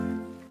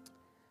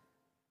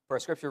For our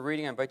scripture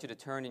reading, I invite you to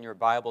turn in your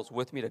Bibles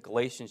with me to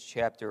Galatians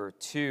chapter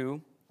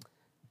 2.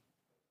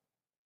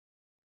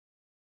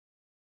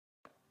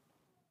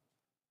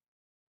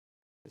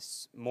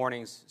 This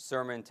morning's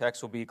sermon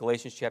text will be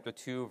Galatians chapter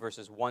 2,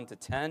 verses 1 to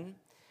 10.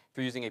 If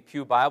you're using a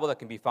Pew Bible, that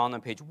can be found on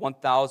page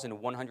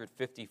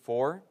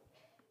 1154.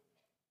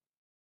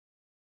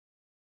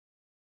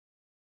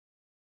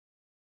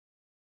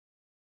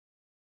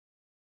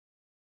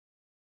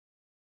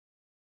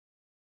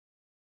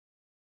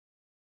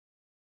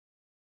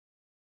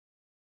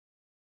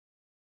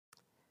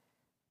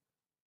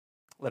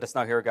 Let us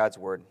now hear God's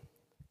word.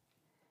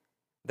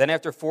 Then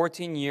after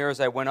 14 years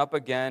I went up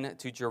again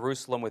to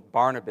Jerusalem with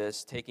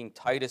Barnabas, taking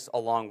Titus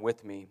along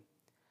with me.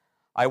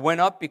 I went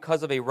up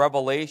because of a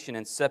revelation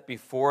and set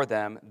before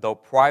them, though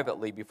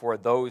privately before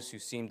those who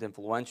seemed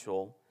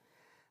influential,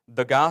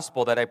 the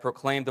gospel that I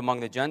proclaimed among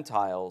the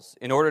Gentiles,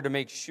 in order to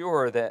make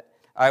sure that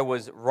I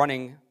was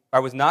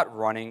not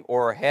running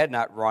or had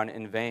not run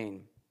in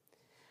vain.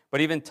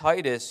 But even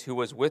Titus, who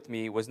was with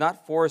me, was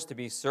not forced to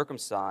be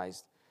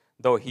circumcised,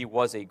 though he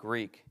was a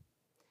Greek.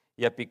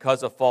 Yet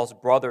because of false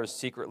brothers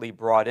secretly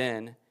brought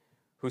in,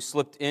 who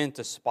slipped in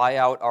to spy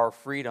out our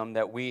freedom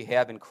that we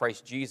have in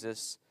Christ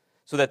Jesus,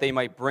 so that they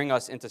might bring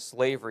us into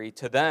slavery,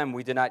 to them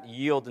we did not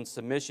yield in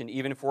submission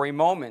even for a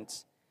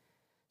moment,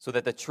 so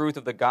that the truth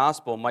of the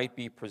gospel might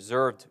be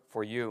preserved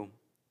for you.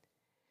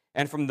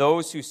 And from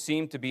those who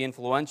seemed to be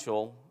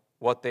influential,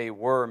 what they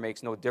were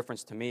makes no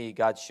difference to me.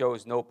 God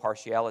shows no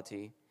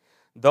partiality.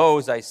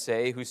 Those, I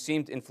say, who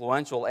seemed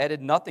influential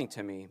added nothing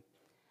to me.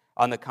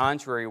 On the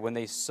contrary, when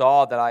they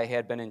saw that I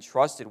had been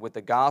entrusted with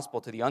the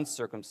gospel to the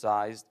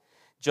uncircumcised,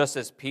 just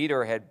as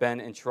Peter had been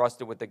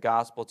entrusted with the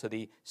gospel to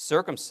the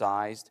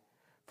circumcised,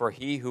 for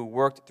he who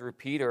worked through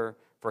Peter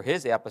for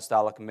his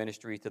apostolic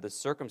ministry to the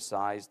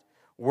circumcised,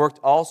 worked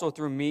also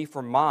through me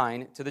for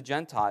mine to the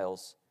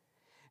Gentiles.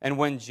 And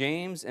when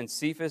James and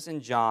Cephas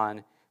and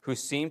John, who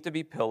seemed to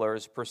be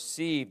pillars,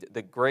 perceived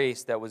the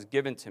grace that was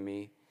given to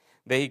me,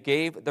 they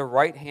gave the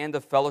right hand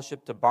of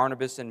fellowship to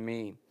Barnabas and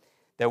me,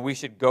 that we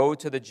should go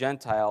to the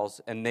Gentiles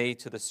and they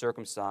to the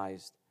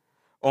circumcised.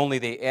 Only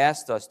they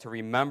asked us to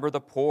remember the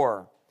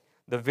poor,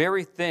 the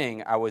very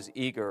thing I was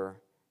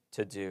eager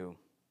to do.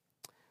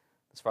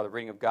 As for the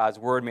reading of God's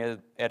word, may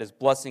it add his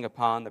blessing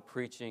upon the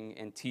preaching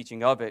and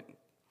teaching of it.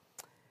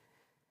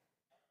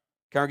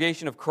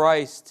 Congregation of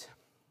Christ,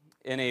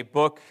 in a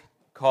book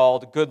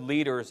called Good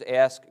Leaders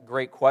Ask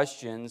Great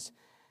Questions,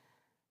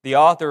 the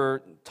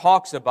author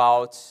talks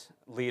about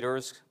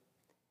leaders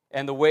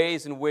and the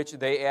ways in which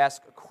they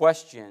ask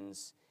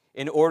questions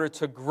in order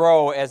to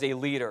grow as a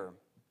leader.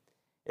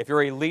 If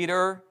you're a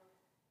leader,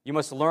 you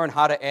must learn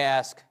how to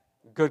ask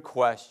good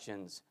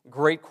questions,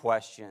 great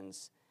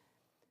questions,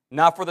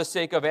 not for the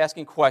sake of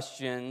asking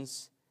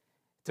questions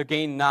to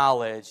gain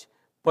knowledge,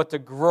 but to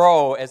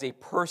grow as a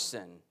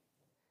person,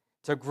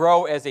 to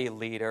grow as a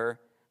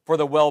leader for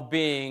the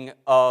well-being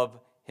of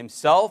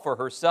himself or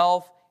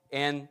herself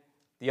and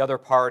the other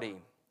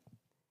party.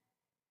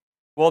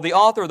 Well, the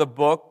author of the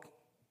book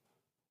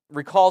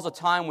recalls a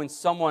time when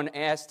someone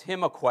asked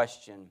him a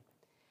question.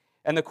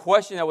 And the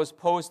question that was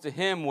posed to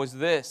him was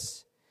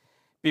this: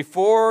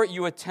 before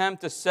you attempt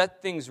to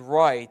set things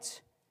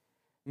right,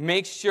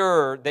 make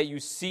sure that you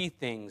see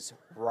things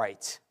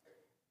right.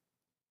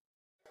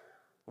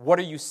 What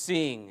are you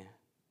seeing?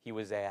 He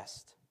was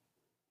asked.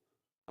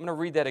 I'm going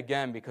to read that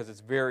again because it's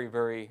very,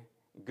 very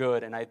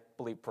good and I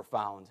believe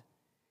profound.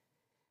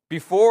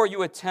 Before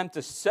you attempt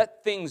to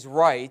set things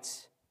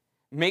right,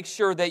 make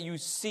sure that you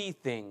see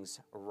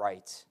things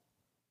right.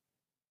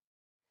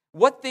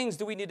 What things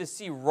do we need to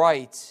see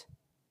right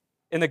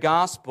in the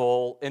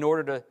gospel in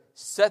order to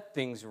set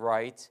things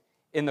right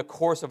in the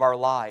course of our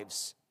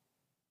lives,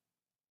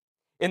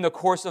 in the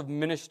course of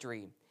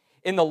ministry,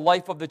 in the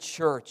life of the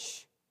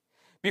church?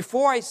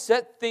 Before I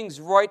set things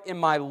right in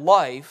my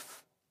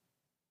life,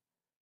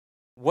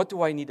 what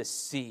do I need to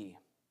see?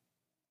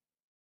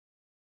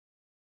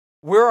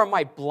 Where are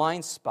my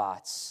blind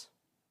spots?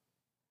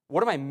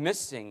 What am I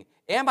missing?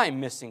 Am I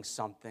missing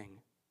something?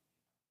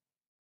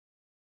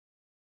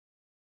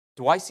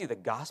 Do I see the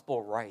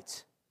gospel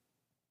right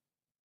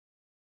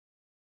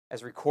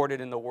as recorded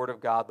in the Word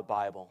of God, the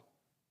Bible?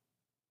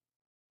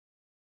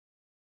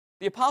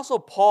 The Apostle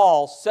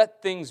Paul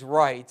set things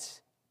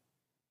right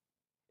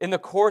in the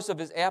course of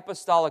his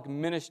apostolic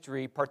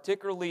ministry,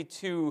 particularly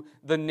to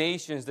the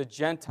nations, the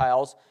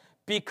Gentiles,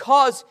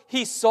 because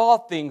he saw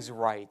things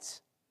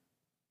right.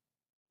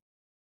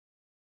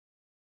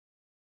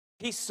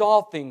 He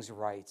saw things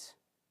right.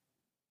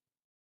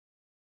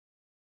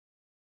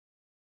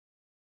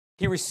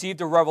 He received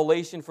a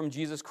revelation from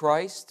Jesus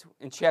Christ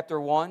in chapter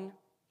 1.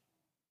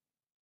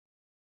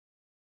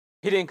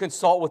 He didn't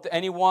consult with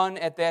anyone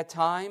at that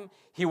time.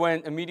 He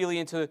went immediately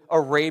into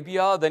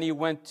Arabia, then he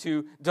went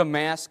to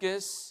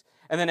Damascus,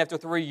 and then after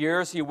 3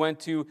 years he went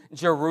to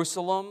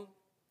Jerusalem,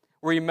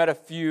 where he met a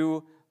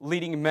few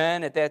leading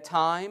men at that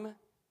time.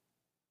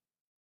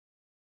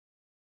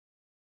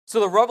 So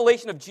the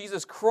revelation of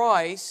Jesus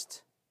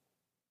Christ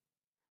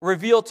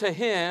revealed to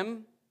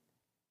him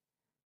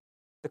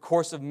the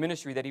course of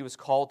ministry that he was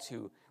called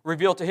to,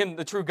 revealed to him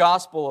the true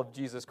gospel of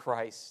Jesus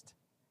Christ.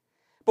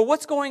 But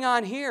what's going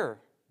on here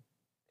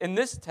in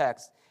this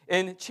text,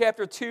 in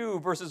chapter 2,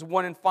 verses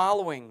 1 and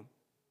following?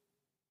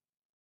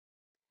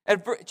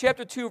 At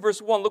chapter 2,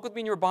 verse 1, look with me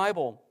in your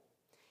Bible.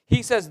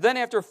 He says, "Then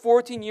after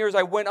 14 years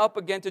I went up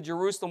again to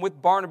Jerusalem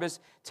with Barnabas,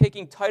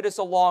 taking Titus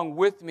along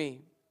with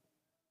me."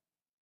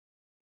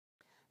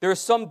 There is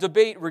some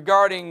debate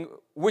regarding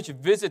which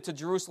visit to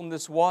Jerusalem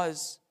this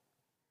was.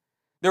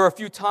 There are a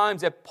few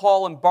times that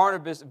Paul and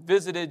Barnabas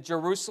visited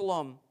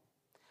Jerusalem.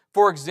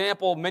 For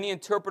example, many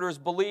interpreters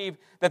believe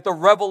that the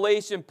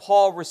revelation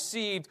Paul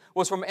received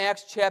was from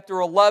Acts chapter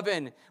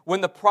 11,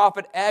 when the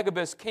prophet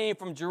Agabus came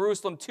from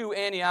Jerusalem to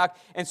Antioch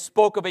and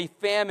spoke of a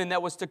famine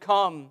that was to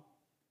come.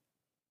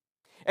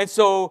 And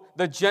so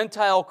the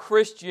Gentile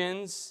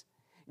Christians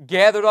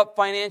gathered up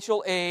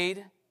financial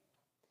aid,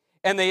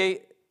 and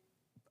they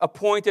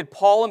appointed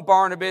Paul and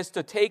Barnabas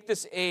to take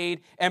this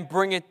aid and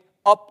bring it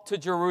up to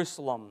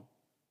Jerusalem.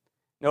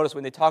 Notice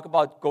when they talk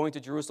about going to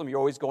Jerusalem, you're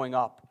always going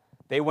up.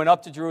 They went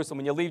up to Jerusalem.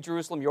 When you leave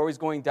Jerusalem, you're always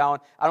going down.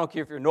 I don't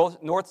care if you're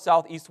north,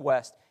 south, east,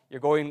 west. You're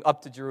going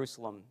up to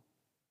Jerusalem,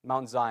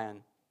 Mount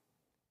Zion.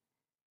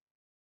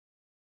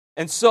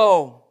 And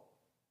so,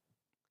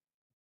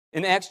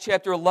 in Acts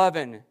chapter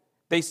 11,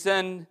 they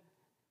send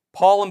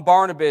Paul and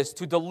Barnabas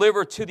to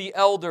deliver to the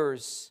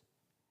elders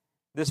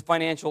this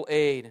financial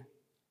aid.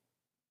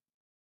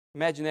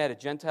 Imagine that, a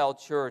Gentile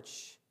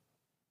church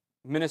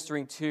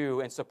ministering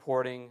to and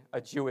supporting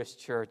a Jewish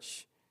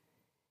church.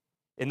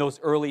 In those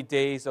early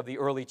days of the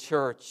early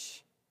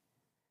church,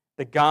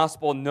 the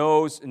gospel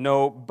knows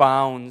no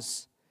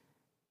bounds.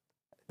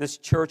 This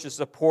church is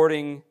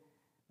supporting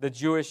the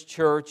Jewish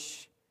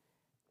church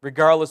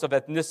regardless of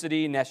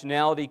ethnicity,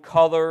 nationality,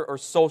 color, or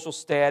social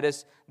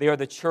status. They are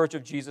the church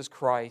of Jesus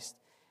Christ.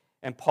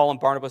 And Paul and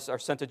Barnabas are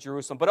sent to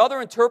Jerusalem. But other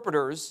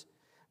interpreters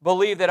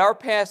believe that our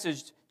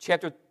passage,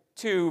 chapter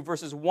 2,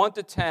 verses 1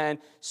 to 10,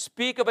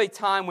 speak of a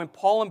time when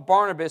Paul and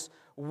Barnabas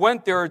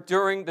went there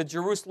during the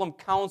Jerusalem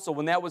Council,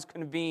 when that was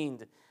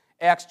convened.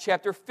 Acts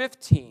chapter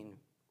 15.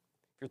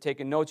 If you're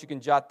taking notes, you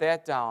can jot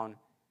that down.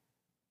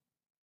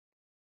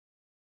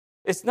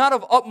 It's not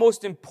of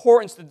utmost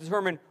importance to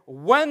determine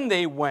when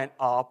they went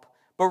up,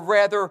 but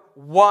rather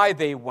why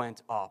they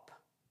went up.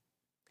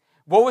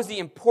 What was the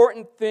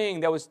important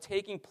thing that was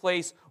taking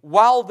place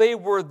while they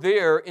were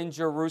there in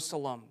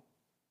Jerusalem?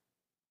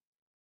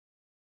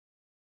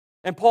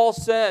 And Paul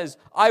says,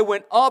 I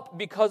went up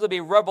because of a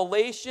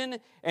revelation,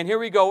 and here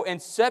we go,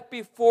 and set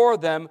before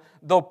them,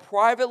 though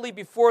privately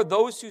before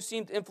those who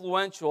seemed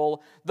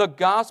influential, the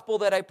gospel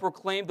that I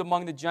proclaimed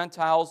among the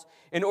Gentiles,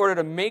 in order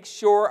to make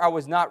sure I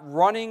was not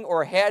running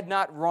or had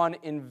not run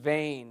in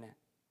vain.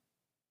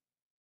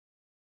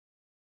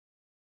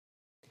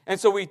 And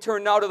so we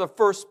turn now to the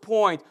first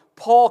point.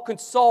 Paul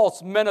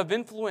consults men of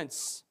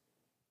influence.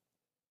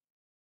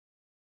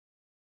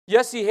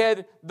 Yes, he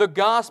had the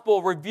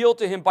gospel revealed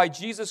to him by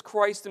Jesus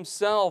Christ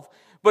himself,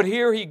 but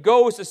here he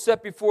goes to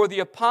set before the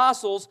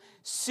apostles,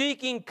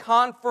 seeking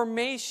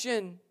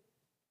confirmation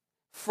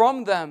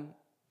from them.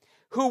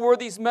 Who were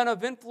these men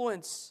of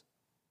influence?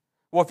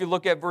 Well, if you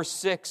look at verse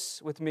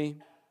 6 with me.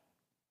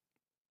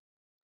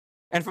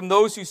 And from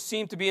those who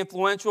seem to be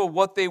influential,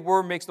 what they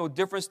were makes no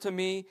difference to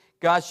me.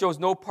 God shows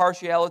no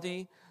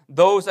partiality.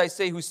 Those, I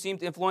say, who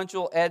seemed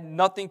influential add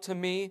nothing to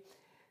me.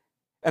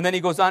 And then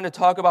he goes on to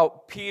talk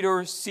about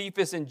Peter,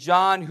 Cephas, and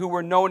John, who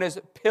were known as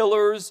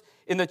pillars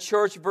in the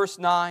church, verse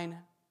 9.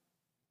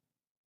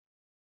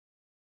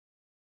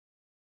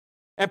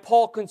 And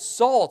Paul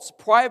consults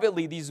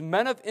privately these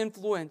men of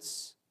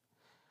influence.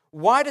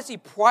 Why does he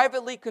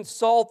privately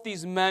consult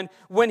these men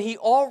when he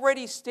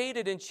already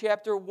stated in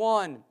chapter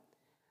 1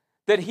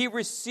 that he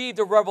received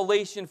a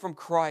revelation from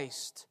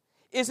Christ?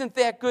 Isn't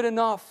that good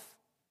enough?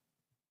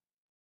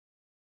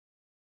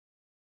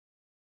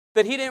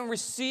 That he didn't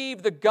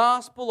receive the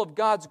gospel of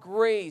God's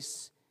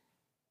grace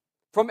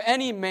from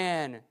any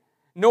man,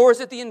 nor is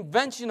it the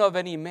invention of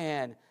any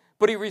man,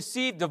 but he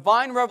received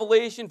divine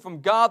revelation from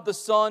God the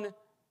Son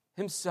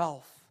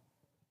himself.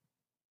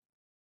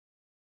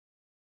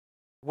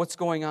 What's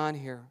going on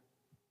here?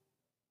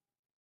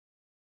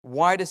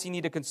 Why does he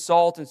need to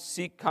consult and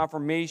seek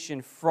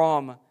confirmation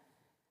from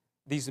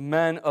these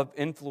men of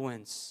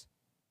influence?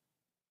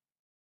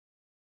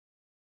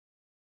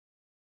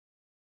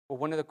 Well,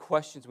 one of the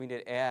questions we need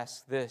to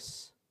ask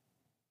this.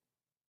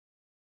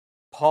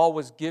 Paul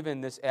was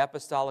given this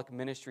apostolic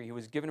ministry. He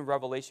was given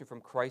revelation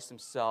from Christ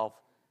himself.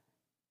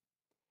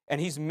 And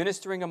he's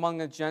ministering among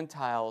the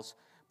Gentiles,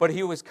 but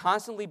he was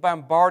constantly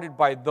bombarded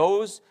by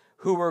those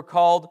who were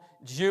called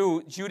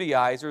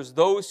Judaizers,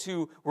 those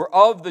who were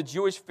of the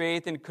Jewish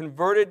faith and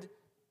converted,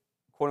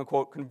 quote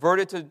unquote,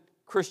 converted to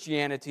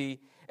Christianity,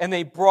 and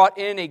they brought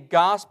in a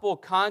gospel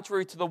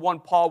contrary to the one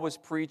Paul was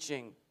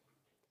preaching.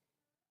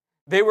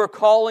 They were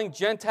calling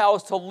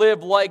Gentiles to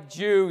live like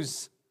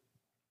Jews.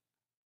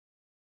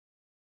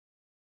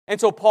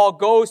 And so Paul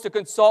goes to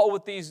consult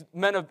with these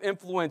men of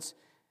influence.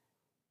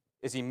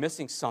 Is he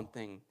missing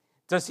something?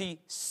 Does he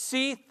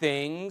see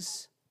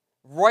things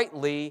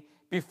rightly?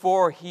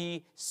 before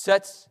he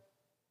sets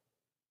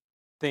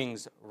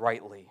things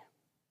rightly?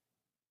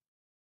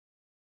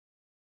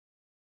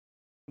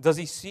 Does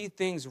he see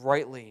things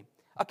rightly?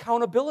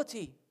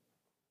 Accountability.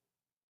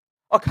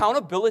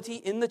 Accountability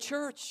in the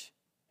church.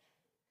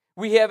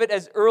 We have it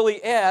as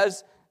early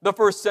as the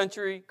first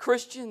century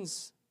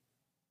Christians.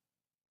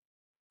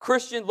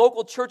 Christian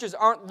local churches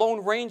aren't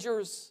lone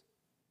rangers.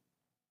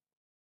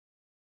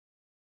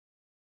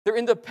 They're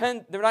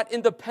independent. They're not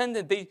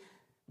independent. They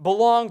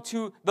belong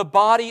to the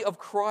body of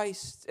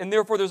Christ, and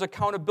therefore there's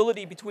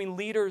accountability between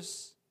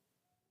leaders.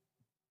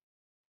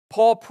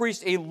 Paul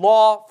preached a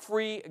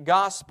law-free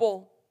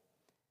gospel.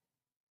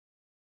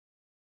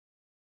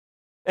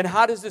 And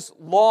how does this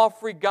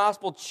law-free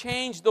gospel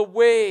change the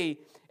way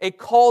a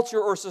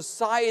culture or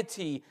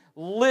society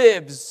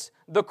lives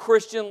the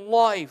Christian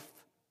life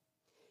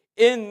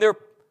in their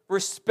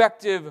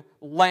respective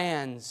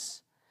lands?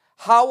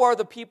 How are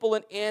the people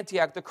in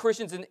Antioch, the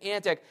Christians in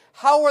Antioch,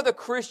 how are the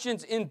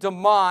Christians in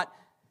Demont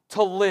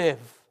to live?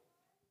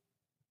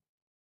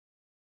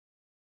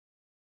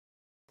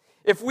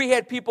 If we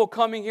had people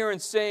coming here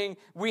and saying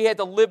we had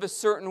to live a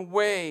certain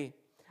way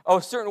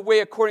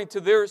according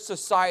to their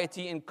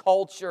society and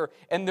culture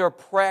and their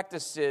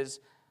practices,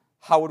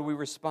 how would we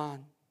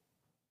respond?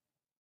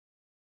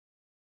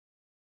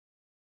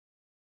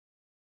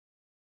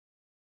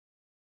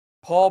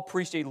 Paul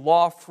preached a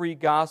law-free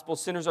gospel.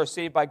 Sinners are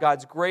saved by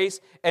God's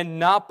grace and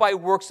not by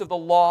works of the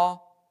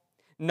law,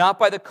 not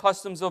by the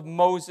customs of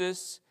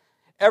Moses.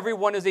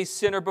 Everyone is a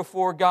sinner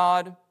before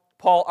God,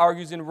 Paul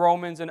argues in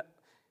Romans and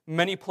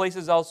many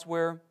places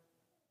elsewhere.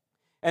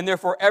 And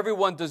therefore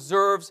everyone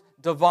deserves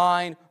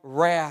divine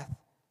wrath.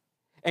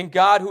 And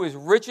God, who is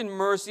rich in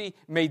mercy,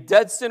 made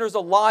dead sinners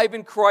alive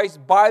in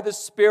Christ by the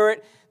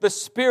Spirit. The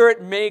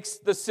Spirit makes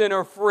the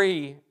sinner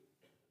free.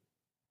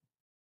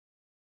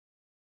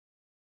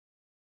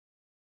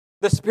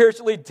 The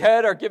spiritually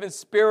dead are given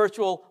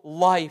spiritual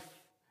life.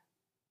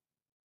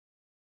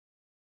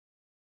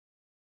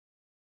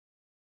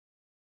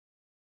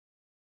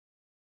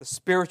 The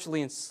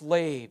spiritually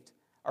enslaved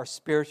are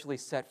spiritually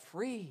set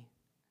free.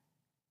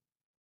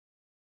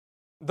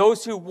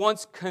 Those who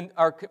once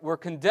were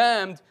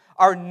condemned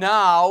are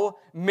now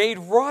made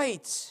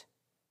right.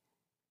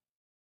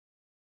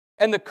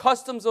 And the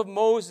customs of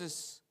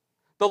Moses,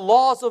 the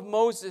laws of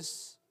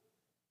Moses,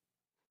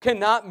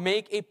 cannot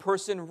make a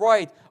person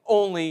right.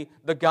 Only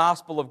the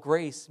gospel of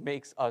grace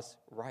makes us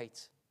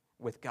right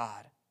with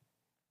God.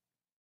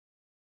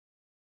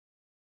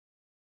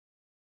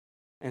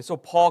 And so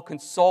Paul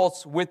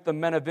consults with the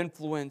men of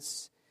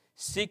influence,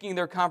 seeking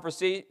their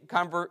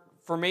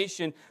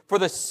confirmation for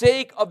the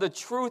sake of the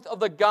truth of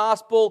the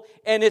gospel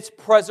and its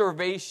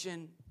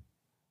preservation.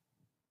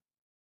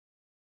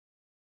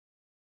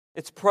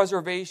 Its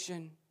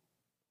preservation.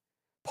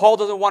 Paul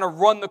doesn't want to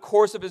run the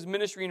course of his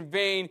ministry in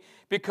vain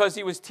because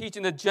he was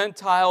teaching the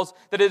Gentiles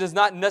that it is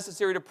not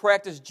necessary to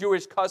practice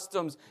Jewish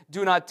customs.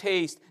 Do not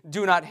taste,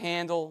 do not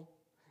handle,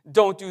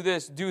 don't do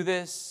this, do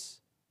this.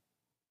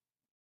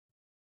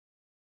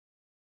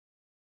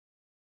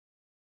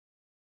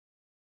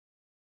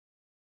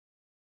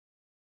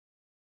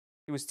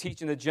 He was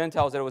teaching the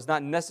Gentiles that it was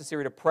not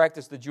necessary to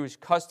practice the Jewish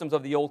customs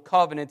of the Old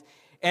Covenant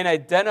and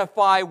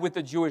identify with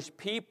the Jewish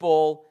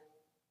people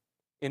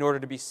in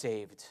order to be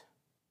saved.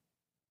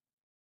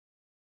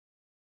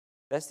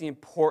 That's the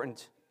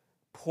important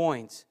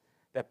point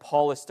that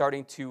Paul is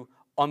starting to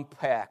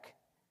unpack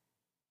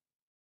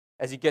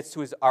as he gets to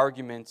his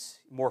arguments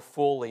more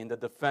fully in the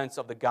defense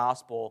of the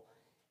gospel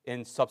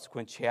in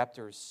subsequent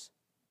chapters.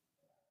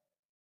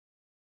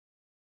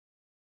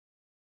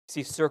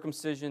 See,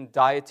 circumcision,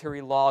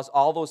 dietary laws,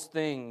 all those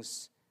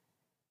things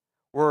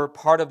were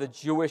part of the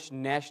Jewish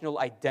national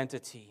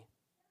identity.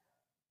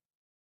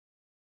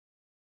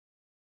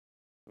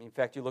 In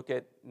fact, you look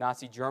at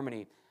Nazi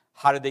Germany.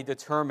 How did they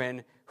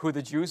determine who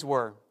the Jews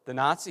were? The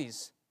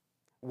Nazis.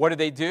 What did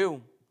they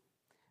do?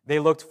 They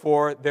looked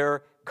for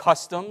their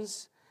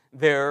customs,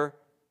 their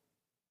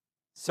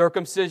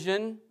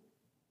circumcision.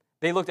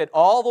 They looked at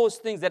all those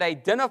things that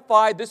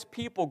identified this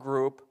people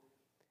group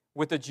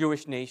with the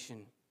Jewish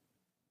nation.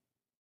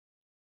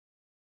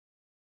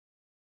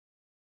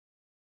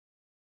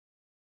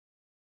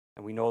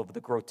 And we know of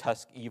the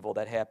grotesque evil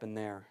that happened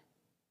there,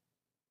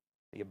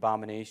 the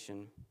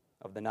abomination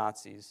of the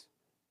Nazis.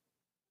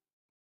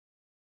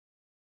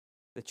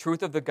 The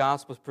truth of the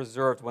gospel is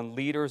preserved when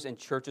leaders and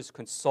churches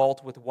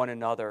consult with one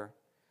another.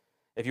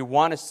 If you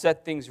want to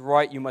set things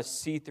right, you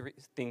must see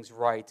things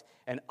right.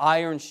 And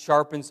iron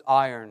sharpens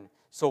iron,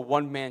 so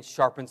one man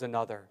sharpens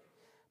another.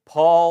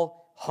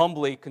 Paul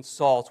humbly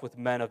consults with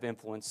men of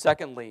influence.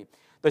 Secondly,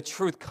 the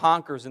truth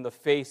conquers in the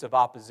face of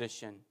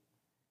opposition.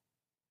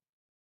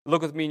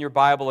 Look with me in your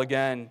Bible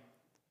again.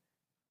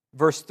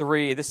 Verse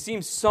 3. This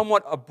seems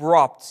somewhat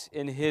abrupt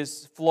in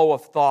his flow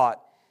of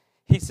thought.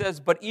 He says,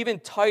 "But even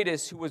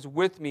Titus, who was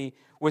with me,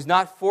 was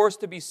not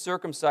forced to be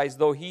circumcised,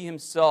 though he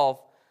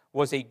himself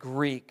was a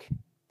Greek."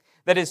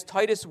 That is,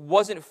 Titus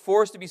wasn't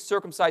forced to be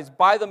circumcised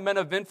by the men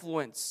of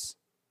influence.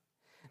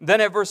 Then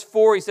at verse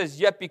 4 he says,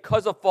 yet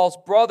because of false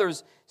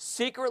brothers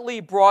secretly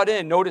brought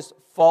in, notice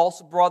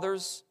false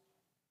brothers,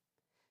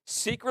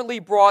 secretly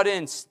brought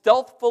in,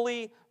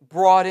 stealthily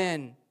brought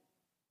in,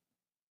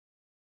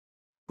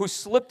 who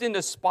slipped in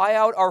to spy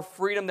out our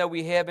freedom that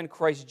we have in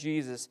Christ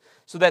Jesus,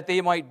 so that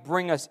they might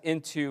bring us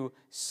into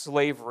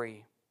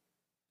slavery.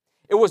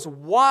 It was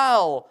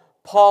while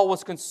Paul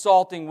was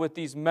consulting with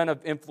these men of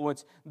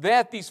influence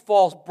that these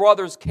false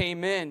brothers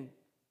came in.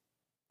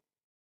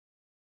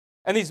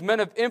 And these men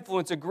of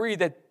influence agreed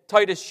that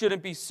Titus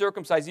shouldn't be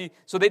circumcised,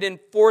 so they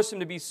didn't force him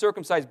to be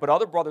circumcised. But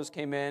other brothers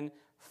came in,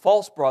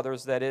 false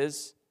brothers that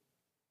is,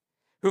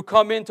 who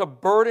come in to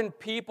burden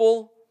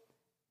people,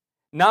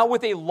 not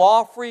with a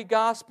law-free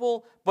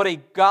gospel, but a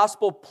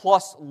gospel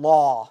plus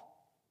law.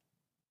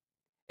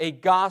 A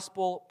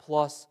gospel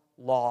plus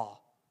law.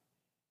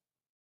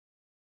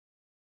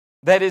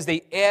 That is,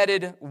 they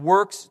added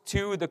works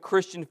to the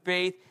Christian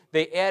faith.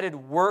 They added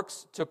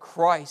works to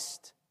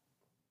Christ.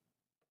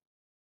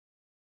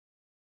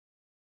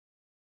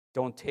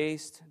 Don't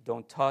taste,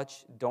 don't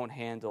touch, don't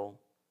handle.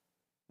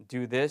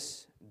 Do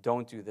this,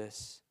 don't do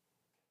this.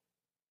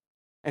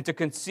 And to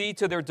concede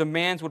to their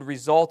demands would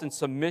result in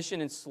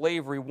submission and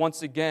slavery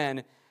once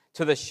again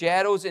to the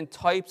shadows and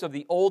types of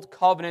the old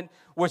covenant,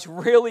 which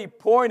really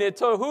pointed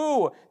to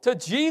who? To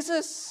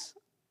Jesus.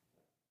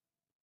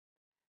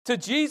 To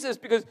Jesus,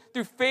 because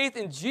through faith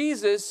in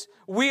Jesus,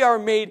 we are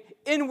made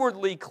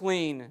inwardly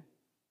clean.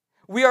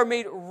 We are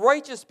made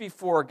righteous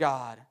before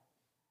God.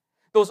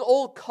 Those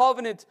old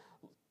covenant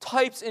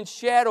types and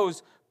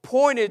shadows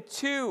pointed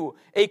to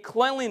a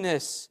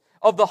cleanliness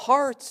of the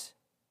heart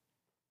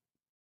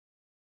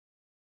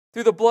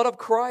through the blood of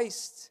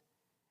Christ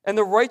and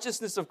the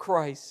righteousness of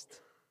Christ.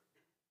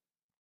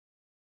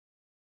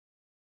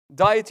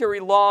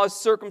 Dietary laws,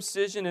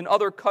 circumcision, and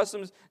other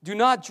customs do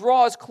not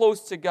draw us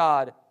close to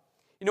God.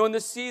 You know, in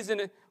this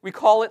season, we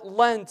call it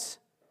Lent.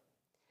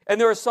 And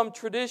there are some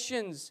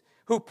traditions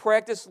who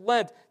practice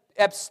Lent,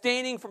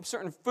 abstaining from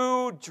certain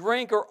food,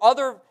 drink, or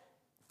other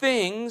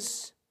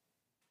things.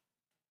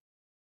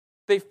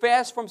 They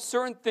fast from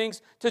certain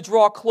things to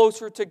draw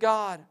closer to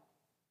God.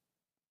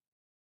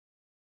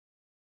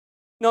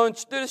 Now,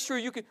 it is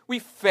true, we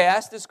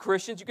fast as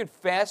Christians. You can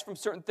fast from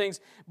certain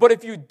things. But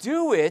if you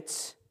do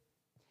it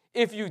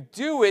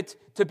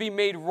to be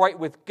made right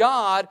with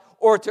God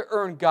or to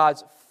earn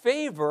God's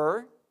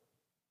favor,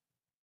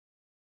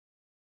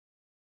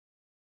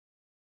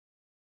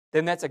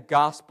 then that's a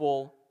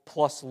gospel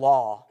plus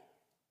law.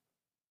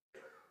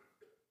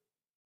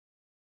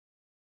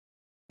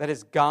 That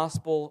is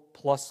gospel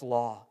plus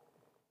law.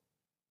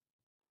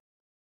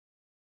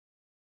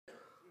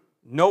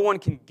 No one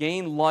can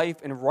gain life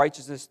and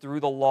righteousness through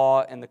the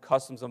law and the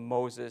customs of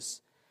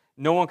Moses.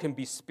 No one can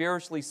be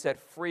spiritually set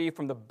free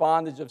from the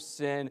bondage of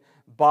sin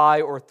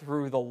by or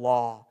through the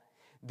law.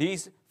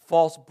 These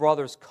false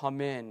brothers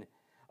come in,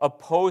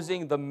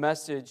 opposing the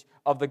message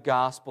of the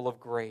gospel of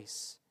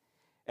grace.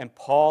 And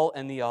Paul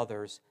and the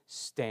others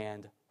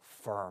stand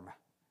firm.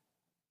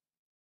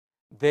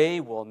 They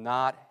will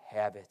not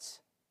have it.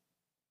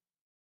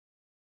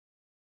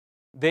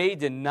 They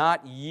did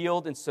not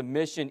yield in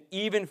submission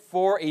even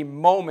for a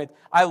moment.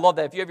 I love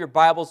that. If you have your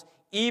Bibles,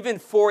 even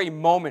for a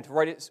moment,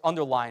 write it,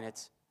 underline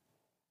it.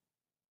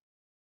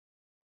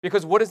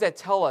 Because what does that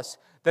tell us?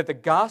 That the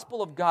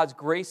gospel of God's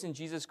grace in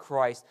Jesus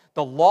Christ,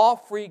 the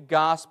law-free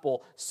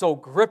gospel, so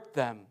gripped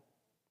them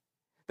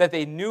that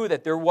they knew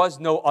that there was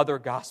no other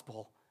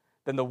gospel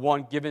than the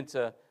one given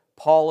to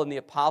Paul and the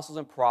apostles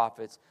and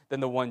prophets, than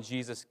the one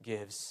Jesus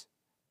gives.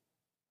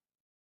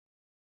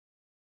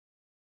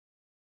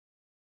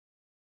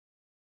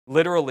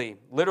 Literally,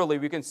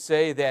 we can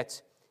say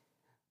that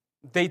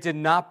they did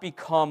not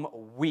become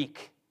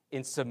weak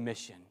in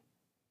submission.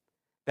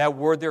 That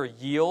word there,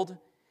 yield,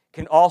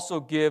 can also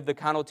give the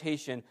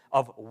connotation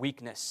of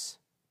weakness.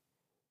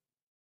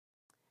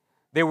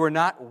 They were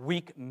not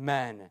weak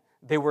men.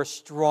 They were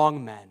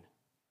strong men.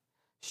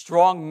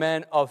 Strong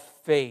men of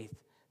faith,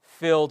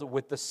 filled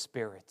with the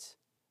Spirit.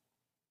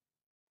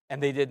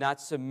 And they did not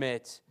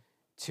submit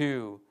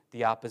to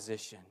the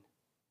opposition.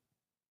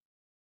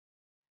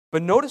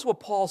 But notice what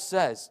Paul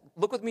says.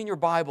 Look with me in your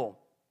Bible.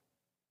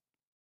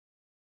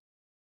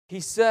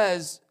 He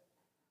says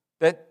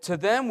that to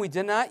them we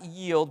did not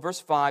yield, verse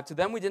 5, to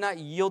them we did not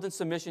yield in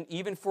submission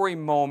even for a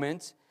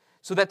moment,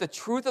 so that the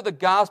truth of the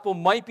gospel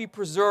might be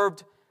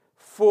preserved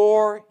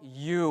for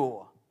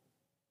you.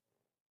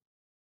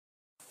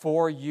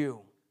 For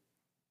you.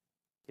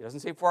 He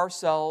doesn't say for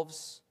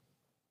ourselves,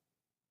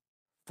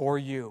 for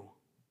you.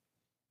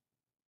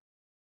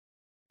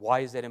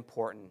 Why is that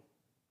important?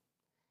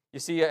 You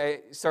see,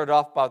 I started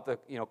off about the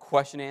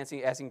question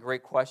asking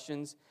great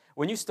questions.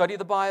 When you study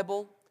the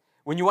Bible,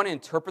 when you want to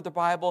interpret the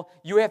Bible,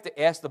 you have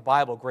to ask the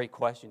Bible great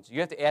questions.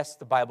 You have to ask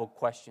the Bible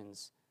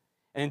questions.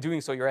 And in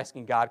doing so, you're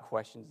asking God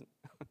questions.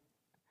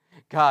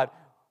 God,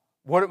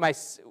 what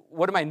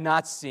am I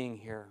not seeing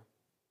here?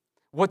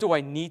 What do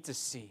I need to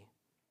see?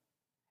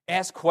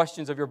 Ask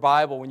questions of your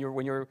Bible when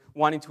you're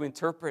wanting to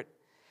interpret.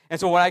 And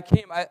so when I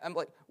came, I'm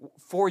like,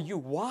 for you,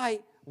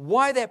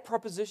 why that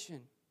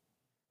preposition?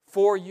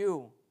 for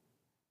you,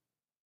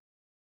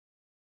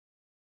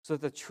 so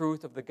that the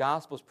truth of the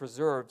gospel is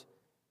preserved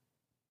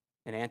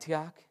in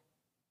Antioch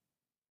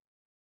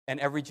and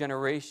every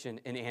generation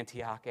in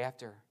Antioch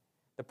after,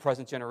 the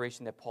present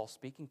generation that Paul's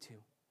speaking to.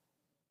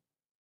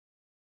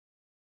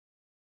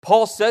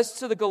 Paul says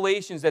to the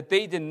Galatians that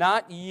they did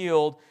not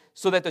yield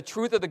so that the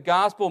truth of the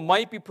gospel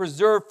might be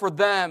preserved for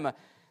them.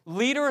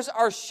 Leaders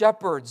are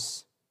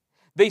shepherds.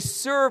 They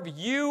serve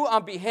you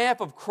on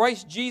behalf of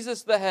Christ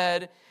Jesus the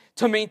head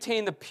to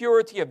maintain the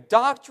purity of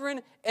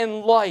doctrine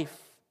and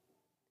life.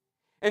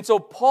 And so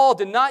Paul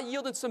did not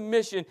yield in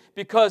submission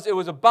because it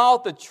was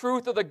about the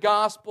truth of the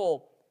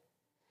gospel.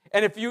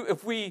 And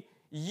if we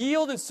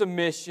yield in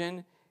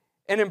submission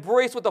and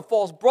embrace what the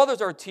false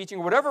brothers are teaching,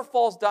 or whatever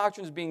false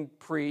doctrine is being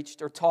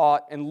preached or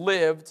taught and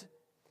lived,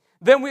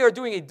 then we are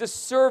doing a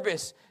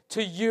disservice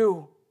to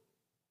you.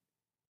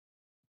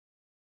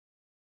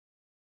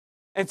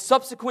 And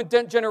subsequent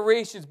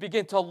generations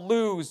begin to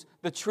lose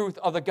the truth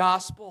of the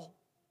gospel.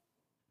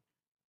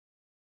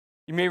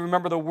 You may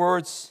remember the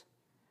words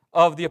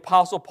of the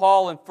Apostle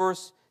Paul in 1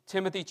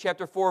 Timothy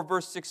chapter 4,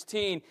 verse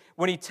 16,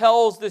 when he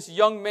tells this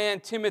young man,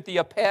 Timothy,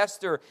 a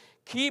pastor,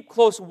 keep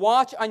close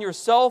watch on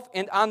yourself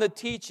and on the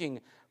teaching.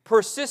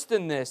 Persist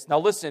in this. Now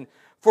listen,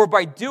 for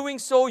by doing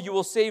so you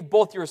will save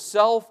both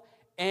yourself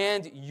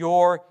and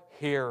your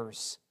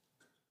hearers.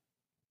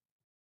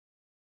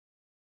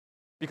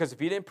 Because if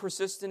he didn't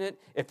persist in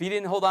it, if he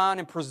didn't hold on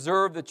and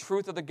preserve the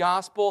truth of the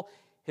gospel,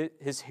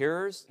 his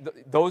hearers,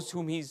 those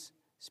whom he's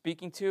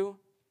speaking to,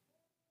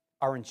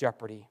 are in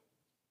jeopardy.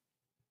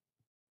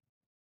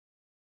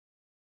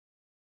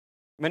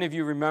 Many of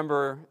you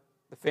remember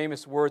the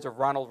famous words of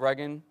Ronald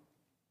Reagan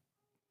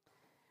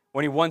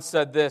when he once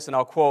said this, and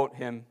I'll quote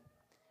him,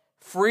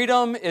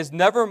 "Freedom is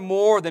never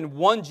more than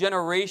one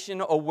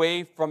generation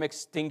away from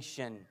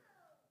extinction."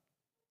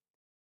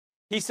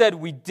 He said,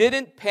 we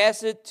didn't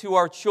pass it to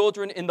our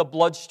children in the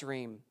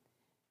bloodstream.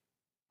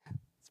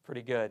 It's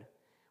pretty good.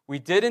 We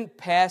didn't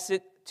pass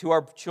it to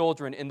our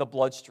children in the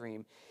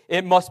bloodstream.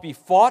 It must be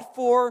fought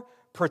for,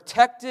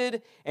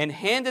 protected, and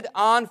handed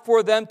on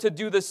for them to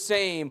do the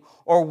same.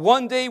 Or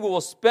one day we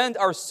will spend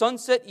our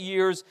sunset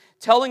years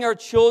telling our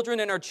children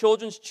and our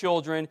children's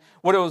children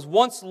what it was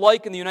once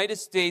like in the United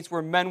States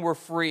where men were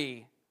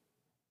free.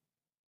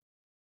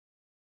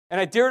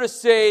 And I dare to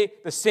say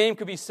the same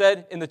could be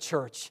said in the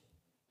church.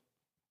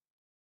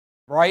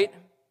 Right?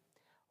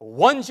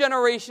 One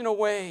generation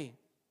away.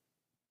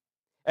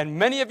 And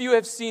many of you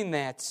have seen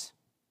that.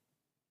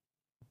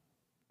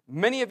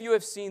 Many of you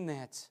have seen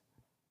that.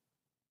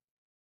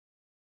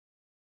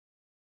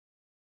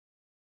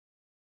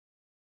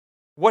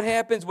 What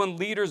happens when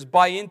leaders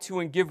buy into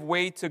and give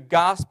way to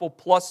gospel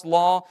plus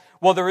law?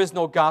 Well, there is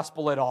no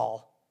gospel at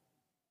all.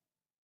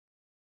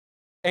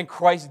 And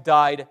Christ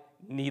died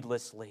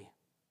needlessly.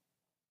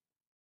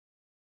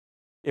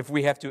 If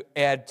we have to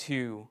add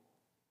to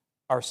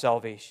our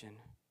salvation.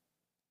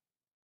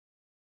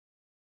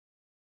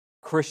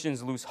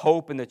 Christians lose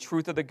hope in the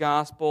truth of the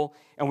gospel,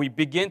 and we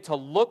begin to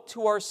look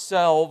to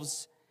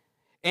ourselves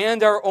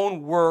and our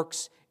own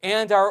works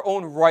and our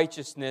own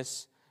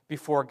righteousness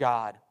before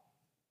God.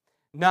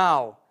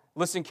 Now,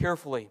 listen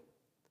carefully.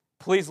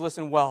 Please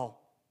listen well.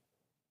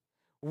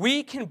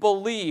 We can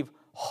believe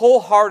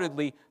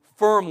wholeheartedly,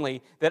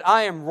 firmly, that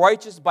I am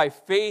righteous by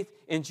faith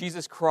in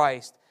Jesus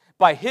Christ.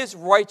 By His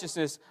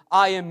righteousness,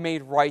 I am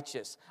made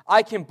righteous.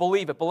 I can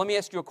believe it. But let me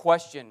ask you a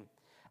question.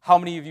 How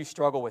many of you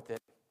struggle with it?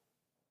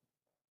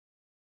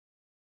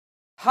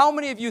 How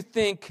many of you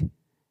think,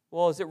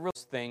 well, is it real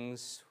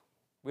things?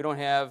 We don't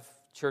have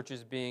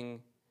churches being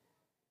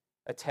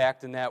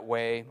attacked in that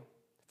way,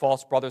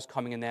 false brothers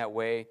coming in that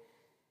way.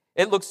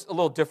 It looks a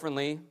little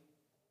differently.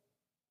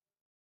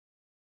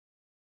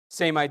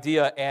 Same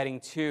idea, adding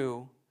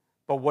to,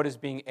 but what is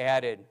being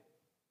added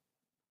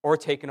or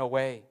taken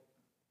away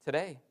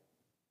today?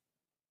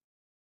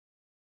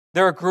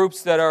 There are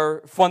groups that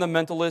are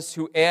fundamentalists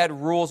who add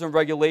rules and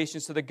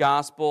regulations to the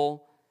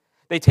gospel.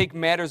 They take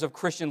matters of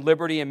Christian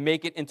liberty and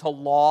make it into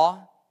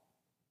law.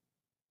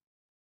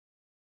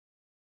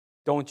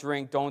 Don't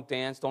drink, don't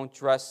dance, don't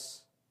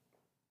dress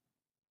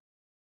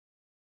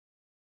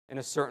in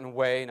a certain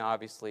way. Now,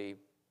 obviously,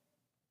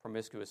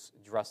 promiscuous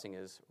dressing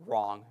is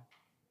wrong,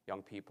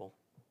 young people.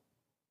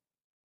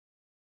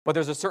 But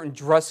there's a certain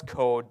dress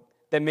code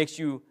that makes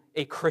you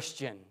a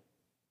Christian.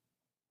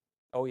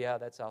 Oh yeah,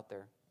 that's out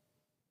there.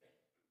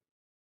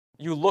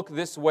 You look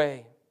this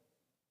way.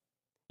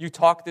 You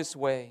talk this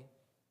way.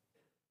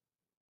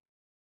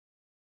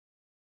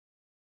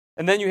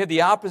 And then you have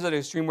the opposite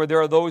extreme where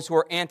there are those who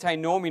are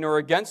antinomian or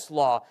against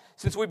law.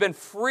 Since we've been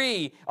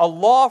free, a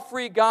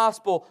law-free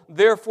gospel,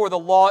 therefore the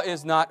law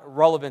is not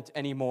relevant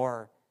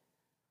anymore.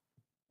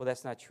 Well,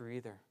 that's not true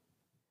either.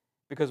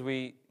 Because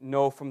we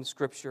know from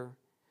Scripture,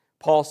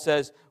 Paul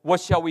says,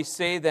 what shall we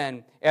say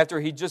then, after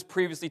he just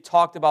previously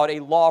talked about a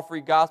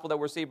law-free gospel that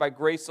we're saved by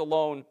grace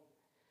alone?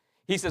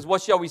 He says,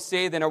 what shall we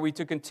say then? Are we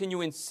to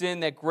continue in sin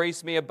that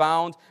grace may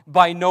abound?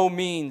 By no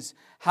means.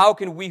 How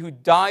can we who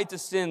died to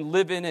sin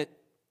live in it?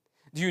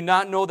 Do you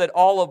not know that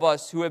all of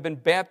us who have been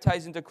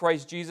baptized into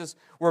Christ Jesus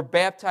were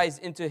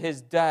baptized into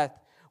his death?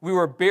 We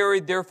were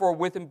buried, therefore,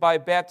 with him by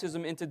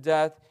baptism into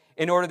death,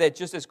 in order that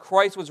just as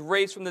Christ was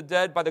raised from the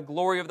dead by the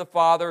glory of the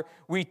Father,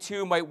 we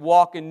too might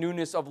walk in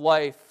newness of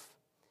life.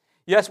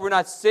 Yes, we're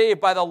not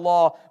saved by the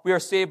law, we are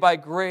saved by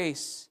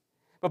grace.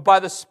 But by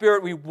the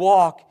Spirit we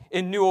walk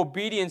in new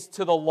obedience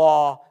to the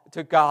law,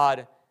 to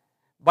God,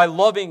 by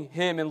loving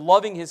him and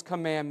loving his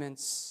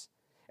commandments.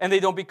 And they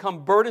don't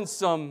become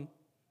burdensome.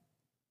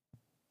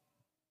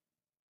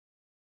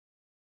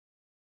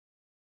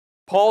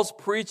 Paul's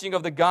preaching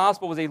of the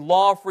gospel was a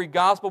law-free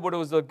gospel, but it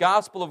was the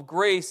gospel of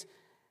grace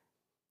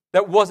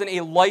that wasn't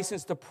a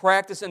license to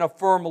practice and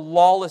affirm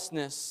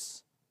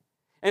lawlessness.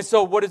 And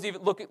so what does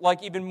it look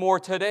like even more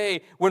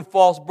today when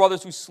false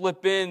brothers who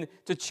slip in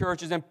to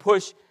churches and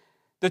push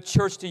the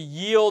church to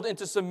yield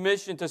into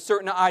submission to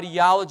certain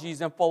ideologies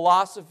and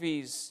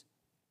philosophies,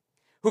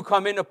 who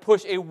come in to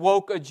push a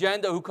woke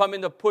agenda, who come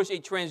in to push a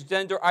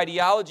transgender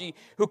ideology,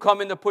 who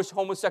come in to push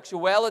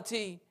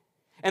homosexuality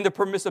and the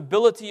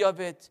permissibility of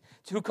it,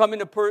 who come in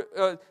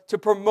to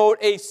promote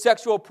a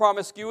sexual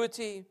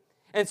promiscuity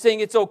and saying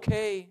it's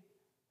okay.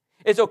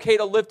 It's okay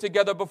to live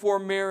together before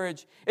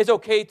marriage. It's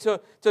okay to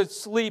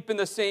sleep in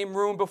the same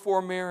room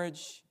before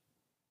marriage.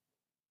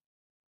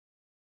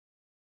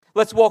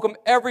 Let's welcome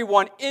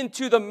everyone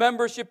into the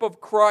membership of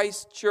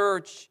Christ's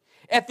church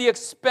at the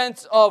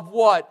expense of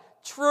what?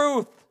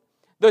 Truth.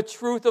 The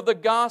truth of the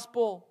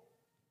gospel.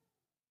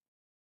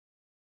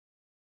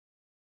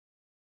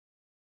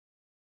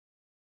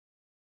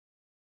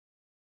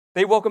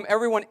 They welcome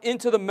everyone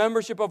into the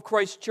membership of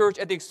Christ's church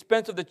at the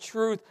expense of the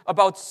truth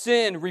about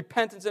sin,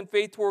 repentance, and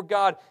faith toward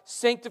God,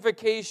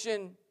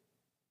 sanctification.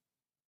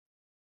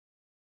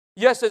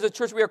 Yes, as a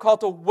church, we are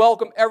called to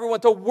welcome everyone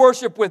to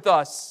worship with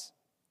us.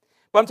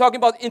 But I'm talking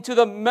about into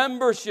the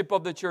membership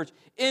of the church,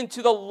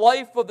 into the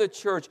life of the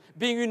church,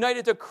 being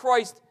united to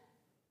Christ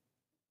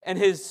and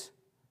his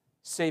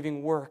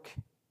saving work.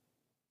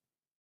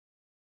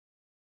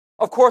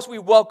 Of course, we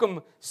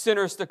welcome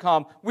sinners to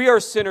come. We are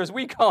sinners.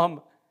 We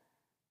come.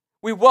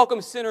 We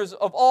welcome sinners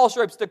of all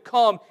stripes to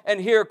come and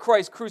hear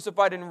Christ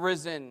crucified and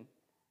risen.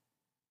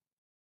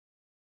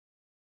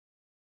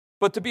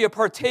 But to be a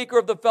partaker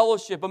of the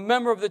fellowship, a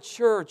member of the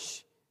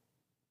church,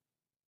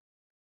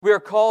 we are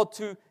called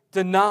to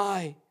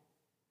deny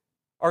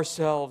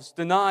ourselves,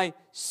 deny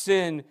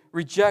sin,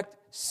 reject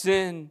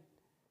sin,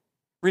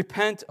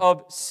 repent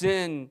of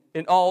sin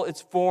in all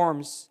its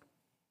forms,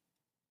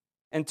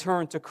 and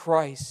turn to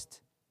Christ.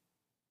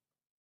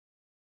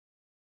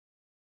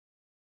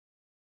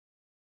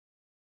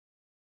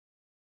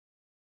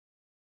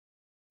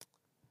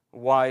 A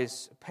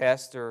wise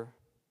pastor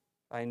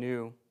I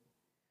knew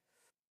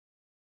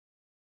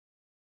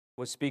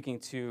was speaking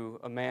to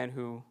a man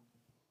who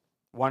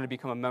wanted to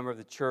become a member of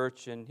the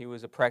church, and he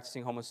was a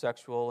practicing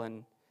homosexual.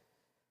 And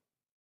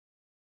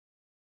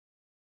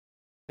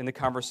in the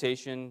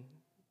conversation,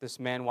 this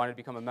man wanted to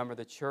become a member of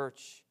the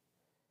church.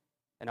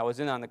 And I was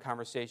in on the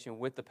conversation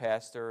with the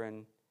pastor,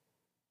 and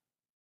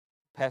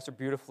the pastor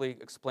beautifully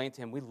explained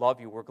to him, "We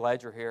love you. We're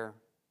glad you're here.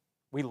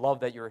 We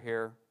love that you're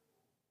here.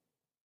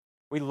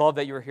 We love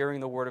that you're hearing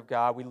the Word of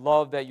God. We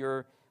love that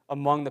you're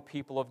among the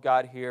people of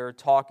God here,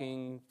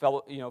 talking,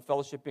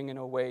 fellowshipping in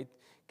a way,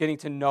 getting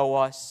to know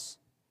us.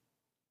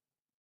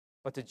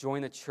 But to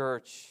join the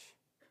church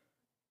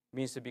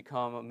means to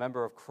become a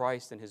member of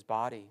Christ and his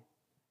body.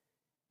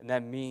 And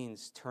that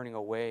means turning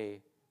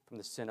away from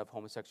the sin of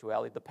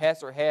homosexuality." The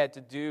pastor had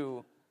to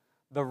do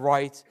the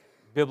right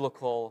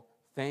biblical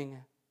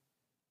thing.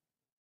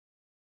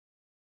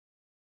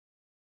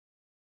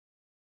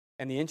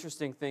 And the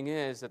interesting thing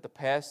is that the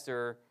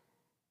pastor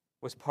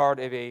was part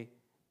of a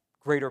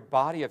greater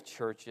body of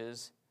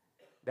churches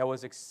that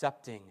was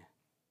accepting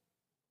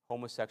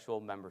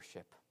homosexual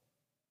membership.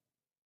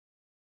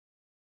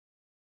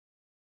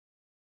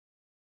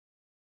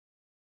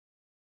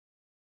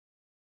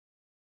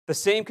 The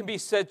same can be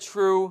said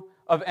true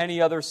of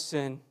any other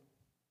sin.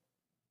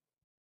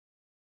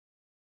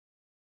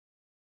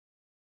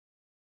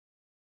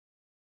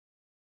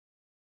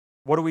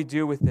 What do we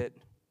do with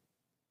it?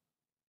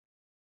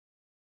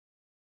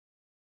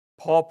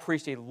 Paul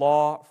preached a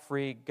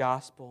law-free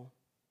gospel,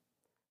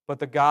 but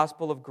the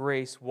gospel of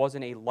grace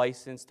wasn't a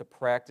license to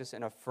practice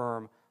and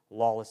affirm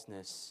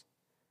lawlessness.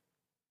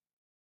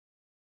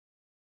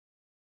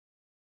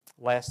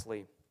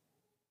 Lastly,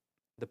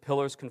 the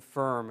pillars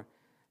confirm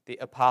the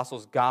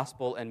apostles'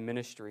 gospel and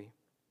ministry.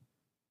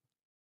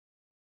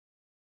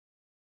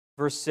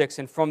 Verse 6,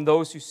 "And from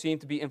those who seem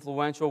to be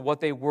influential,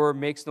 what they were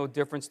makes no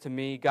difference to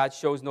me. God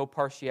shows no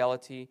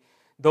partiality.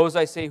 Those,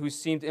 I say, who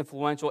seemed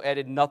influential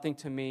added nothing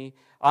to me.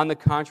 On the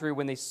contrary,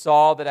 when they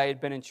saw that I had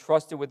been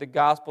entrusted with the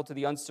gospel to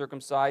the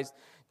uncircumcised,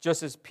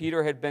 just as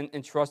Peter had been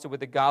entrusted with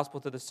the gospel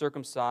to the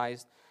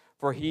circumcised,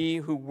 for he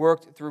who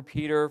worked through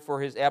Peter for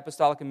his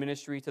apostolic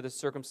ministry to the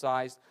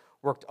circumcised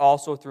worked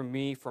also through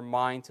me for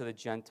mine to the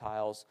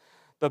Gentiles."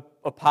 The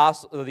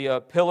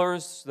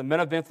pillars, the men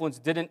of influence,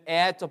 didn't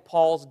add to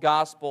Paul's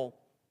gospel.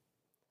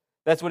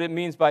 That's what it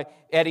means by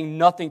adding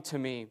nothing to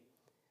me.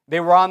 They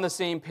were on the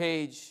same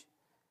page.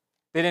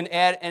 They didn't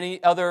add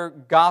any other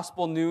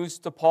gospel news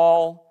to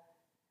Paul.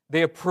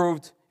 They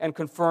approved and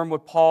confirmed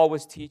what Paul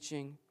was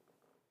teaching.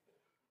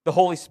 The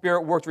Holy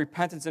Spirit worked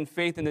repentance and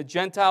faith in the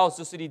Gentiles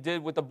just as he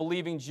did with the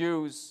believing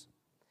Jews.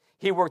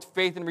 He worked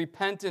faith and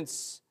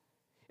repentance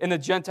in the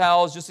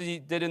Gentiles just as he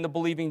did in the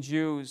believing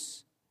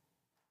Jews.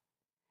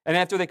 And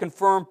after they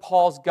confirmed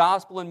Paul's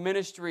gospel and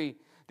ministry,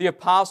 the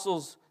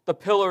apostles, the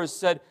pillars,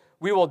 said,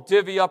 "We will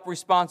divvy up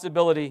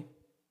responsibility.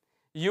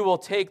 You will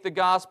take the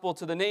gospel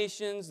to the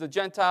nations, the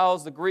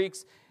Gentiles, the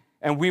Greeks,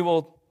 and we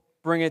will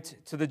bring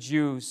it to the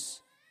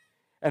Jews."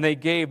 And they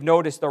gave,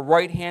 notice, the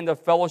right hand of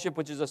fellowship,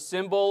 which is a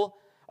symbol,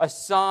 a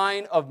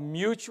sign of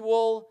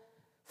mutual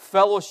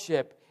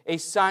fellowship, a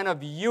sign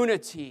of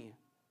unity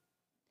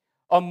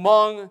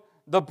among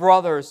the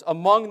brothers,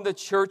 among the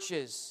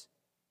churches,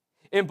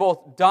 in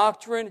both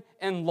doctrine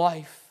and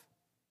life.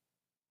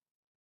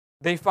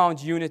 They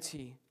found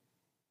unity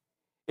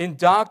in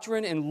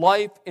doctrine, in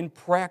life, in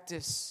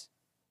practice.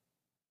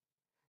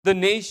 The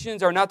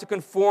nations are not to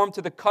conform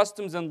to the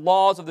customs and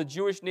laws of the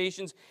Jewish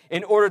nations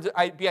in order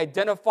to be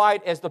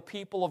identified as the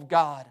people of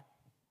God.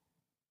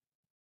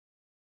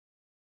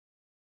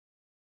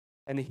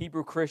 And the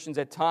Hebrew Christians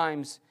at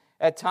times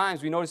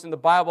we notice in the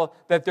Bible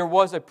that there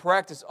was a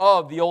practice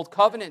of the Old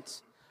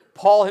Covenant.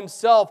 Paul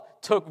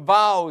himself took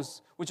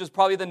vows, which was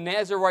probably the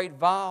Nazirite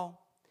vow.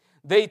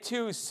 They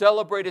too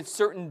celebrated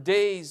certain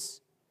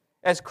days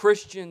as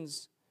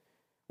Christians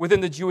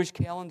within the Jewish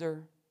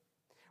calendar.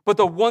 But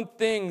the one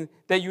thing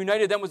that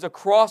united them was the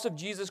cross of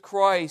Jesus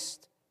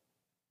Christ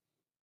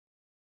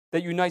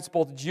that unites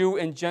both Jew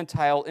and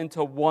Gentile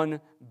into one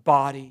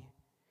body.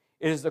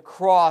 It is the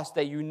cross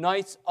that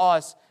unites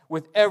us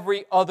with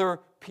every other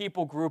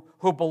people group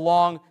who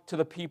belong to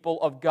the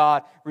people of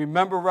God.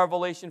 Remember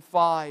Revelation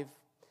 5,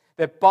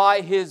 that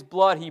by His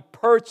blood He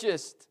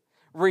purchased,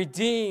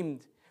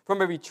 redeemed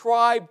from every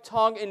tribe,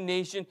 tongue, and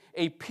nation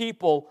a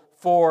people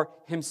for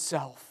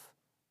Himself.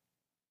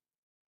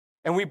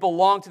 And we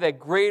belong to that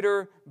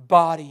greater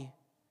body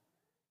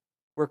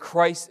where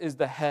Christ is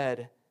the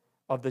head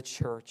of the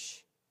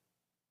church.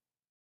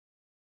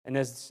 And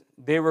as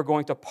they were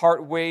going to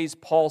part ways,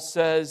 Paul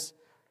says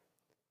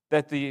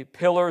that the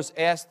pillars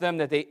asked them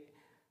that they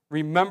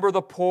remember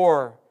the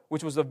poor,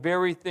 which was the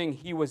very thing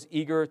he was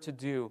eager to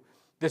do.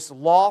 This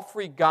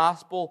law-free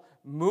gospel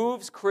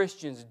moves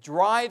Christians,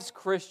 drives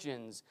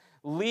Christians,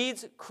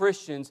 leads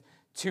Christians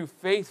to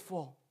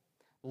faithful,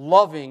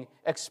 loving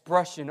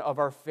expression of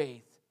our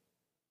faith.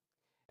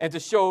 And to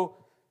show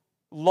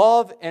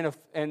love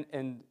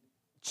and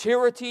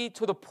charity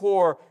to the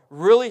poor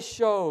really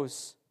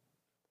shows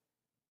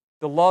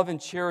the love and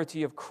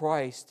charity of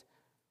Christ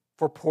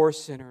for poor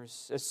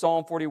sinners. As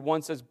Psalm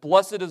 41 says,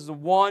 "Blessed is the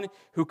one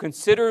who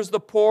considers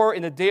the poor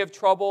in the day of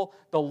trouble,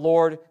 the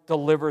Lord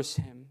delivers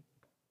him."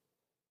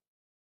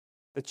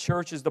 The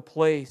church is the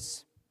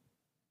place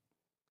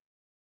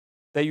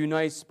that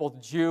unites both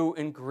Jew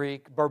and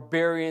Greek,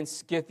 barbarian,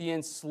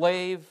 Scythian,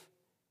 slave,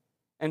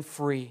 and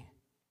free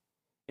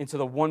into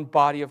the one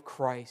body of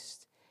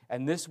Christ.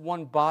 And this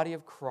one body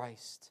of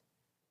Christ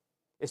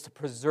is to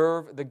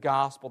preserve the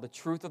gospel, the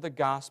truth of the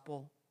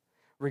gospel,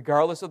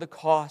 regardless of the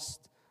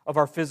cost of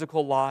our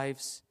physical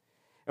lives.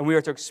 And we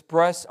are to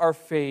express our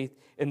faith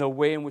in the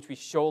way in which we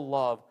show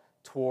love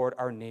toward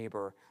our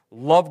neighbor.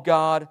 Love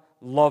God,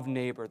 love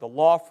neighbor. The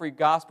law-free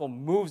gospel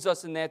moves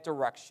us in that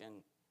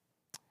direction.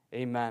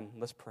 Amen.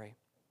 Let's pray.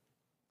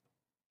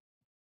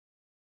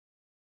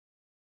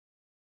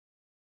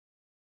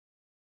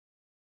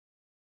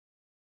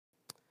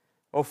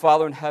 Oh,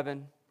 Father in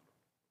heaven,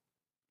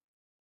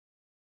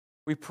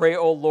 we pray,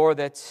 oh Lord,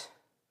 that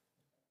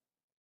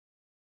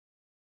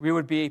we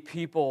would be a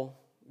people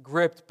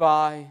gripped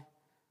by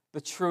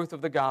the truth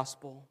of the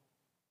gospel.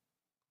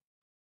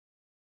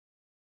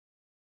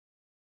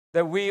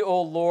 That we,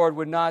 oh Lord,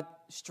 would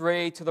not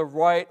stray to the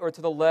right or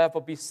to the left,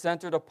 but be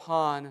centered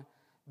upon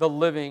the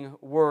living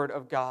Word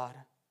of God.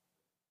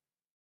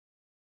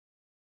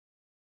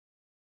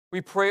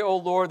 We pray, oh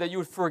Lord, that you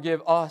would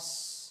forgive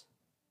us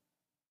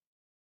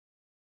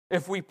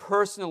if we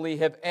personally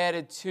have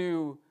added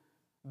to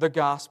the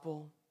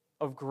gospel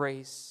of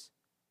grace.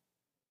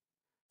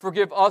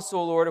 Forgive us,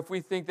 O Lord, if we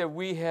think that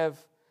we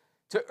have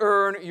to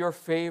earn your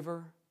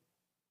favor,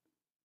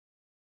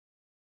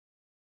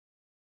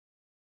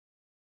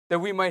 that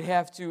we might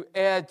have to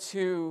add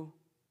to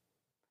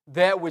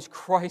that which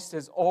Christ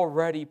has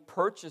already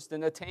purchased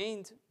and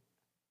attained.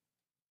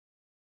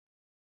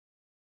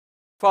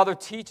 Father,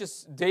 teach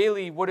us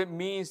daily what it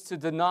means to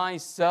deny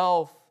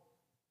self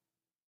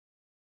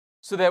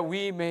so that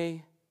we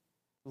may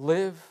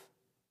live.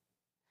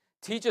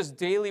 Teach us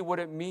daily what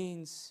it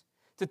means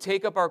to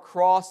take up our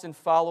cross and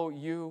follow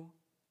you.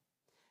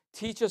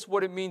 Teach us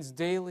what it means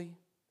daily,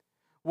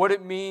 what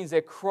it means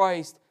that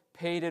Christ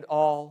paid it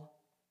all,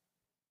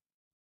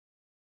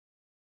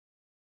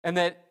 and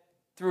that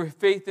through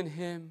faith in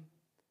Him,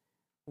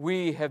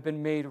 we have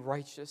been made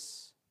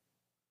righteous.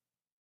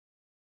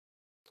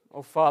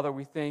 Oh, Father,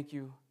 we thank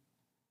you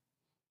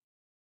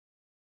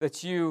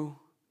that you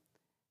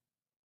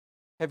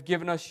have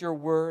given us your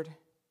word,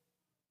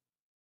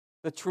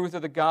 the truth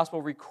of the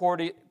gospel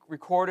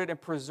recorded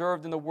and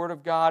preserved in the word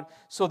of God,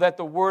 so that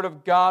the word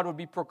of God would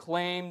be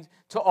proclaimed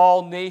to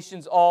all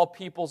nations, all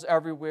peoples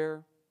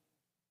everywhere.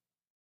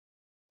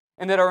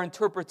 And that our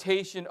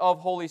interpretation of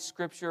Holy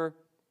Scripture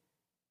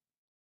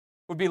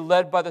would be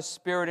led by the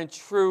Spirit and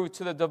true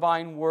to the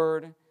divine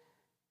word,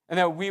 and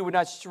that we would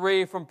not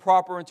stray from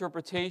proper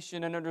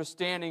interpretation and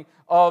understanding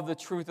of the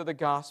truth of the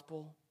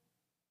gospel.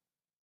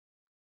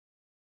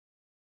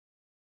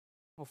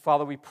 Oh,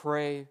 Father, we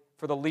pray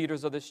for the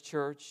leaders of this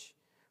church,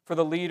 for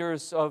the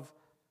leaders of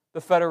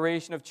the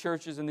Federation of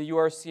Churches and the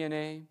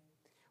URCNA.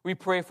 We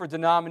pray for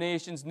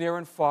denominations near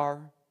and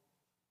far,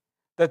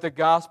 that the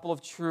gospel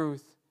of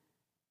truth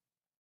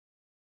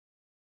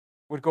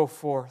would go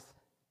forth.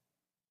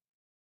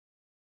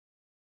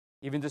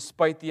 Even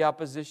despite the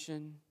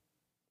opposition,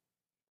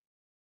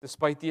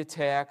 despite the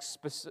attacks,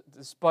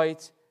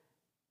 despite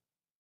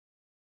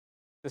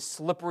the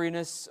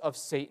slipperiness of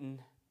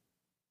Satan,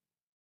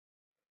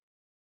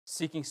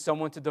 seeking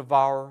someone to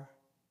devour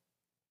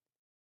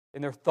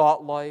in their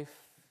thought life,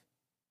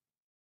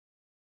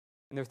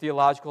 in their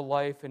theological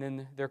life, and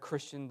in their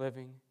Christian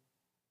living.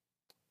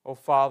 Oh,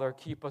 Father,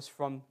 keep us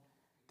from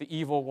the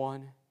evil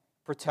one.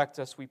 Protect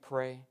us, we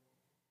pray.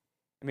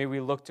 And may we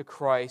look to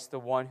Christ, the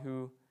one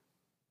who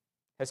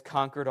has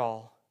conquered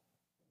all.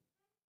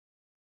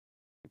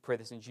 We pray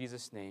this in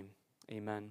Jesus' name. Amen.